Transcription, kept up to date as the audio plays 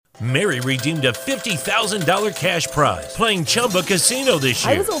Mary redeemed a $50,000 cash prize playing Chumba Casino this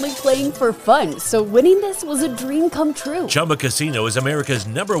year. I was only playing for fun, so winning this was a dream come true. Chumba Casino is America's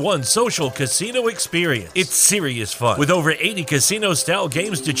 #1 social casino experience. It's serious fun. With over 80 casino-style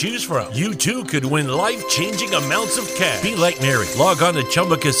games to choose from, you too could win life-changing amounts of cash. Be like Mary. Log on to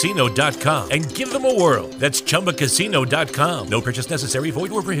ChumbaCasino.com and give them a whirl. That's ChumbaCasino.com. No purchase necessary.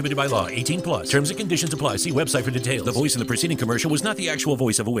 Void where prohibited by law. 18 plus. Terms and conditions apply. See website for details. The voice in the preceding commercial was not the actual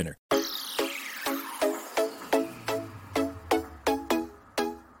voice of a winner.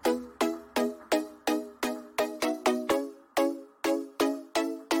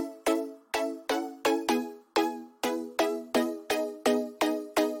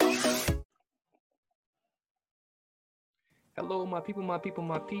 Hello, my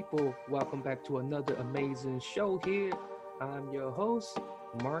people. Welcome back to another amazing show here. I'm your host,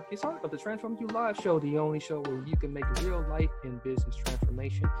 Marcus Hart of the Transform You Live Show, the only show where you can make real life and business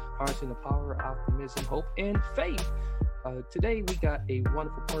transformation, harnessing the power of optimism, hope, and faith. Today, we got a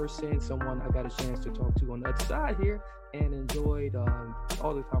wonderful person, someone I got a chance to talk to on the other side here and enjoyed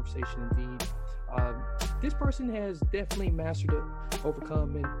all the conversation indeed. This person has definitely mastered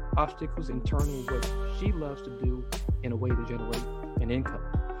overcoming obstacles and turning what she loves to do in a way to generate an income.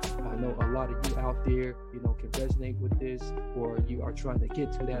 I know a lot of you out there, can resonate with this, or you are trying to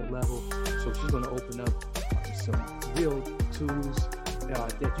get to that level. So she's going to open up some real tools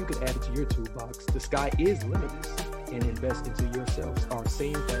that you can add into your toolbox. The sky is limitless, and invest into yourselves are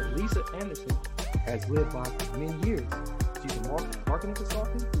saying that Lisa Anderson has lived by for many years. She's a marketing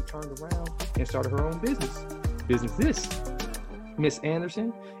consultant who turned around and started her own business. Miss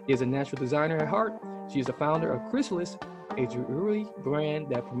Anderson is a natural designer at heart. She is the founder of Chrysalis, a jewelry brand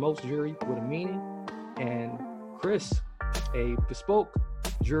that promotes jewelry with a meaning, and Chris, a bespoke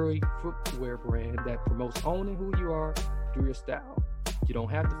jewelry footwear brand that promotes owning who you are through your style. You don't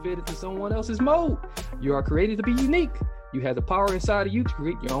have to fit into someone else's mold. You are created to be unique. You have the power inside of you to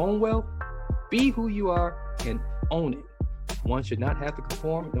create your own wealth. Be who you are and own it. One should not have to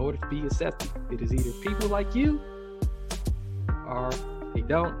conform in order to be accepted. It is either people like you or they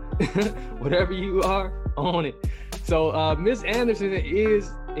don't. Whatever you are, own it. So Miss Anderson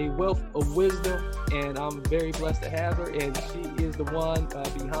is a wealth of wisdom, and I'm very blessed to have her. And she is the one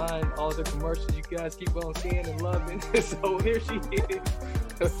behind all the commercials you guys keep on seeing and loving. So here she is,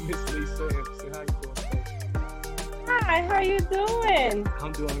 Miss Lisa Anderson. How you doing today? Hi, how you doing?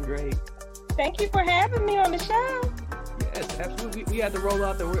 I'm doing great. Thank you for having me on the show. Yes, absolutely. We had to roll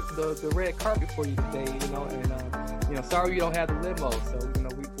out the red carpet for you today, and sorry you don't have the limo. So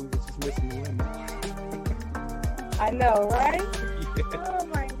we were just missing the limo. I know, right? Yeah. Oh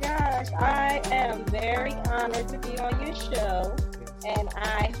my gosh, I am very honored to be on your show, and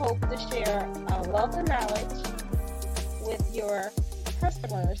I hope to share a wealth of knowledge with your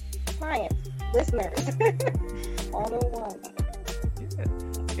customers, clients, listeners, all in one.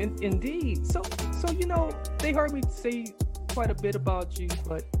 Yeah, indeed. So they heard me say quite a bit about you,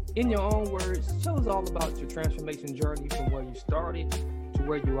 but in your own words, tell us all about your transformation journey from where you started to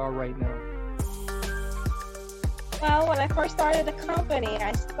where you are right now. Well, when I first started the company,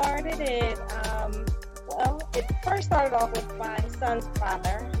 I started it, it first started off with my son's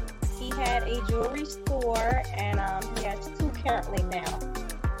father. He had a jewelry store, and he has 2 currently now.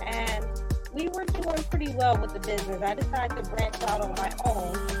 And we were doing pretty well with the business. I decided to branch out on my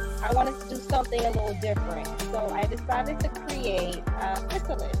own. I wanted to do something a little different. So I decided to create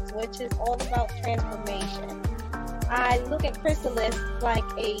Chrysalis, which is all about transformation. I look at Chrysalis like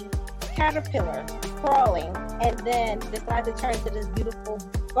a caterpillar crawling, and then decide to turn to this beautiful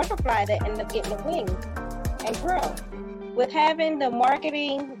butterfly that ended up getting a wing and grow. With having the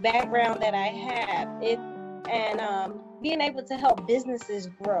marketing background that I have, being able to help businesses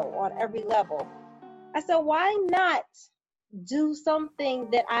grow on every level, I said, why not do something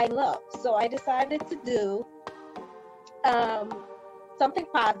that I love? So I decided to do something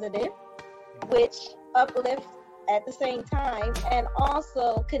positive, which uplifts at the same time, and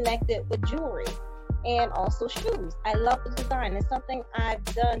also connected with jewelry and also shoes. I love the design. It's something I've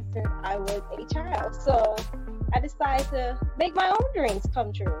done since I was a child. So I decided to make my own dreams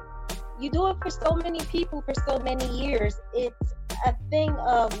come true. You do it for so many people for so many years. It's a thing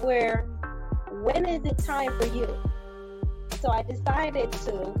of when is it time for you? So I decided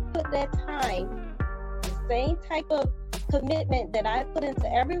to put that time, the same type of commitment that I put into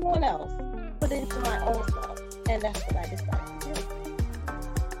everyone else, put into my own self. And that's what I decided to do.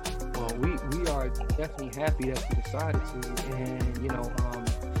 Well, we are definitely happy that you decided to,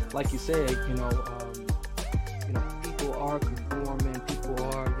 and like you said, people are conforming, people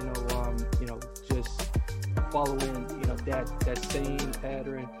are, just following, that same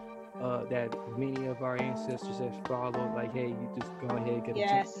pattern that many of our ancestors have followed. Like, hey, you just go ahead, get a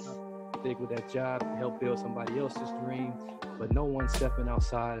Yes. job, stick with that job, help build somebody else's dream. But no one's stepping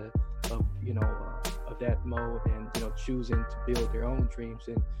outside of of that mode and choosing to build their own dreams.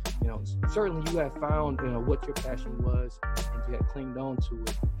 And certainly you have found what your passion was, and you have clinged on to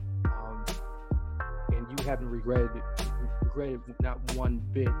it, and you haven't regretted not one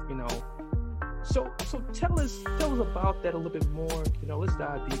bit. So tell us about that a little bit more. Let's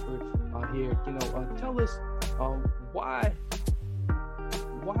dive deeper here. Tell us why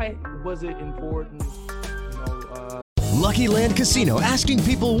was it important? Lucky Land Casino, asking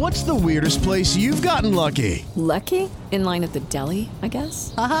people, what's the weirdest place you've gotten lucky? Lucky? In line at the deli, I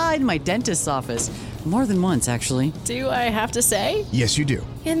guess? Aha, in my dentist's office. More than once, actually. Do I have to say? Yes, you do.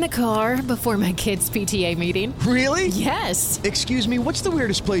 In the car before my kids' PTA meeting. Really? Yes. Excuse me, what's the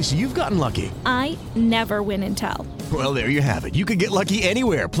weirdest place you've gotten lucky? I never win and tell. Well, there you have it. You can get lucky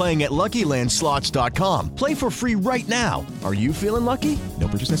anywhere, playing at LuckyLandSlots.com. Play for free right now. Are you feeling lucky? No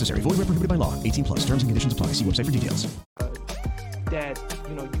purchase necessary. Void where prohibited by law. 18+. Terms and conditions apply. See website for details. That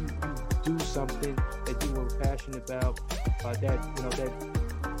you do something that you were passionate about,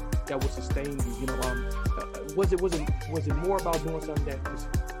 that would sustain you. Was it more about doing something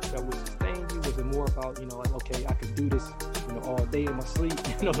that would sustain you? Was it more about like, okay, I can do this all day in my sleep,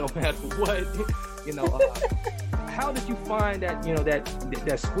 no matter what? How did you find that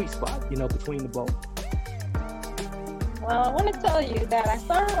that sweet spot between the both? Well, I want to tell you that I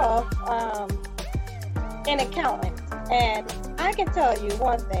started off in accounting, and I can tell you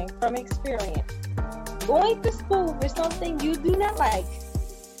one thing from experience. Going to school for something you do not like,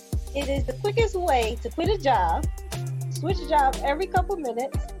 it is the quickest way to quit a job, switch a job every couple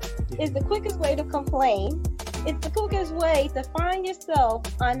minutes, is the quickest way to complain, it's the quickest way to find yourself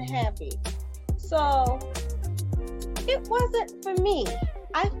unhappy. So it wasn't for me.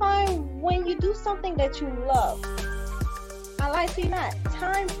 I find when you do something that you love, I like to not,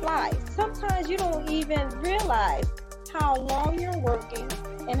 time flies. Sometimes you don't even realize how long you're working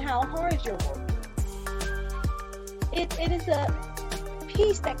and how hard you're working. It is a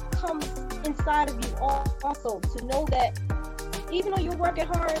peace that comes inside of you also, to know that even though you're working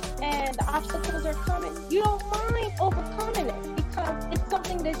hard and the obstacles are coming, you don't mind overcoming it because it's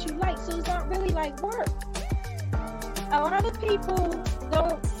something that you like, so it's not really like work. A lot of people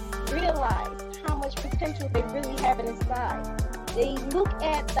don't realize how much potential they really have inside. They look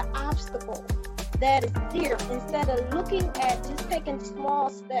at the obstacle that is there instead of looking at just taking small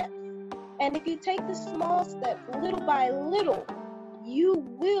steps. And if you take the small steps little by little, you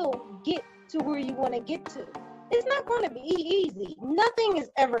will get to where you want to get to. It's not going to be easy. Nothing is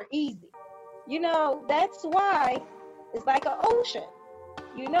ever easy. That's why it's like an ocean.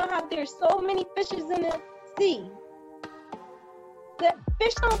 You know how there's so many fishes in the sea. The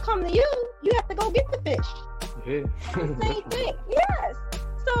fish don't come to you. You have to go get the fish. Yeah. Same thing. Yes.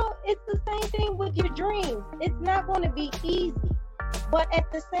 So it's the same thing with your dreams. It's not going to be easy. But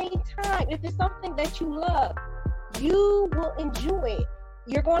at the same time, if it's something that you love, you will enjoy it.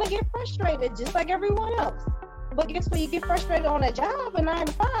 You're going to get frustrated just like everyone else. But guess what? You get frustrated on a job, a 9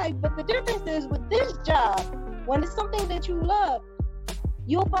 to 5. But the difference is with this job, when it's something that you love,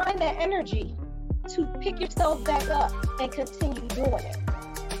 you'll find that energy to pick yourself back up and continue doing it.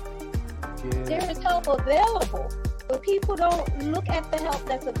 Yeah. There is help available, but people don't look at the help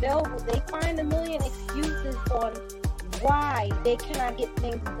that's available. They find a million excuses on why they cannot get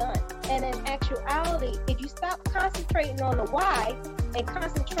things done. And in actuality, if you stop concentrating on the why and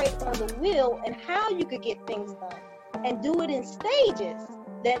concentrate on the will and how you could get things done, and do it in stages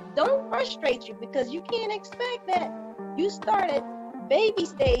that don't frustrate you, because you can't expect that you started baby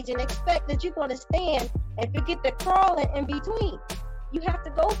stage and expect that you're going to stand and forget the crawling in between. You have to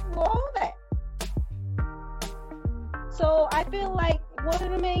go through all that. So I feel like one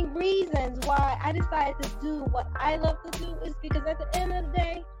of the main reasons why I decided to do what I love to do is because at the end of the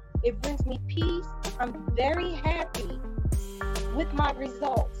day, it brings me peace. I'm very happy with my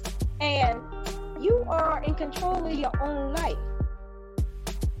results. And you are in control of your own life.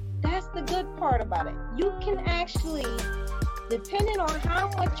 That's the good part about it. You can actually, depending on how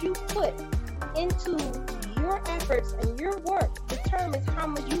much you put into your efforts and your work, determines how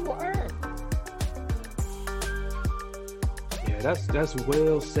much you will earn. Yeah, that's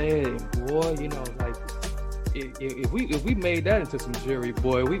well said, boy. Like if we made that into some jewelry,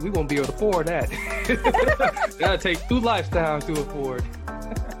 boy, we won't be able to afford that. That'll take 2 lifetimes to afford.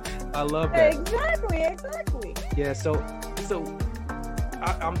 I love that. Exactly. Yeah. So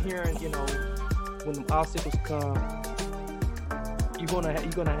I'm hearing, when the obstacles come, you're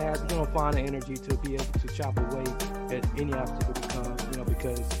gonna find the energy to be able to chop away at any obstacle that comes,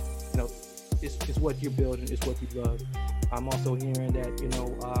 because what you're building is what you love. I'm also hearing that, you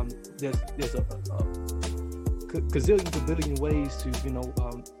know, there's a gazillion ways to, you know,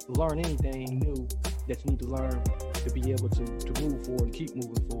 learn anything new that you need to learn to be able to move forward and keep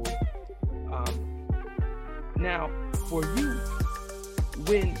moving forward. Now, for you,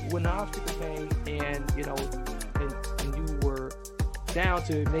 when the obstacle came and, you know, and you were down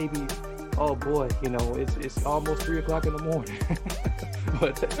to maybe, oh boy, you know, it's almost 3 o'clock in the morning.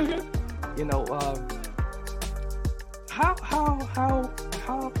 But, you know, how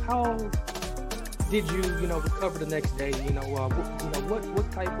did you, you know, recover the next day? You know,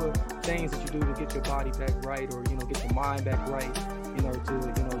 what type of things did you do to get your body back right, or, you know, get your mind back right, you know, to,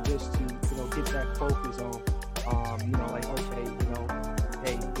 you know, just to, you know, get that focus on, you know, like, okay, you know,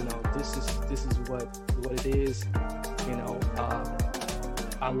 hey, you know, this is what it is, you know,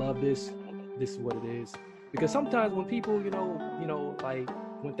 I love this is what it is. Because sometimes when people, you know, like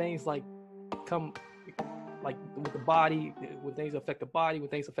when things like come, like with the body, when things affect the body, when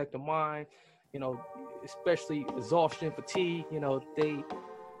things affect the mind, you know, especially exhaustion, fatigue, you know,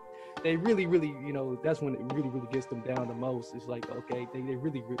 they really, you know, that's when it really gets them down the most. It's like, okay, they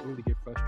really get frustrated.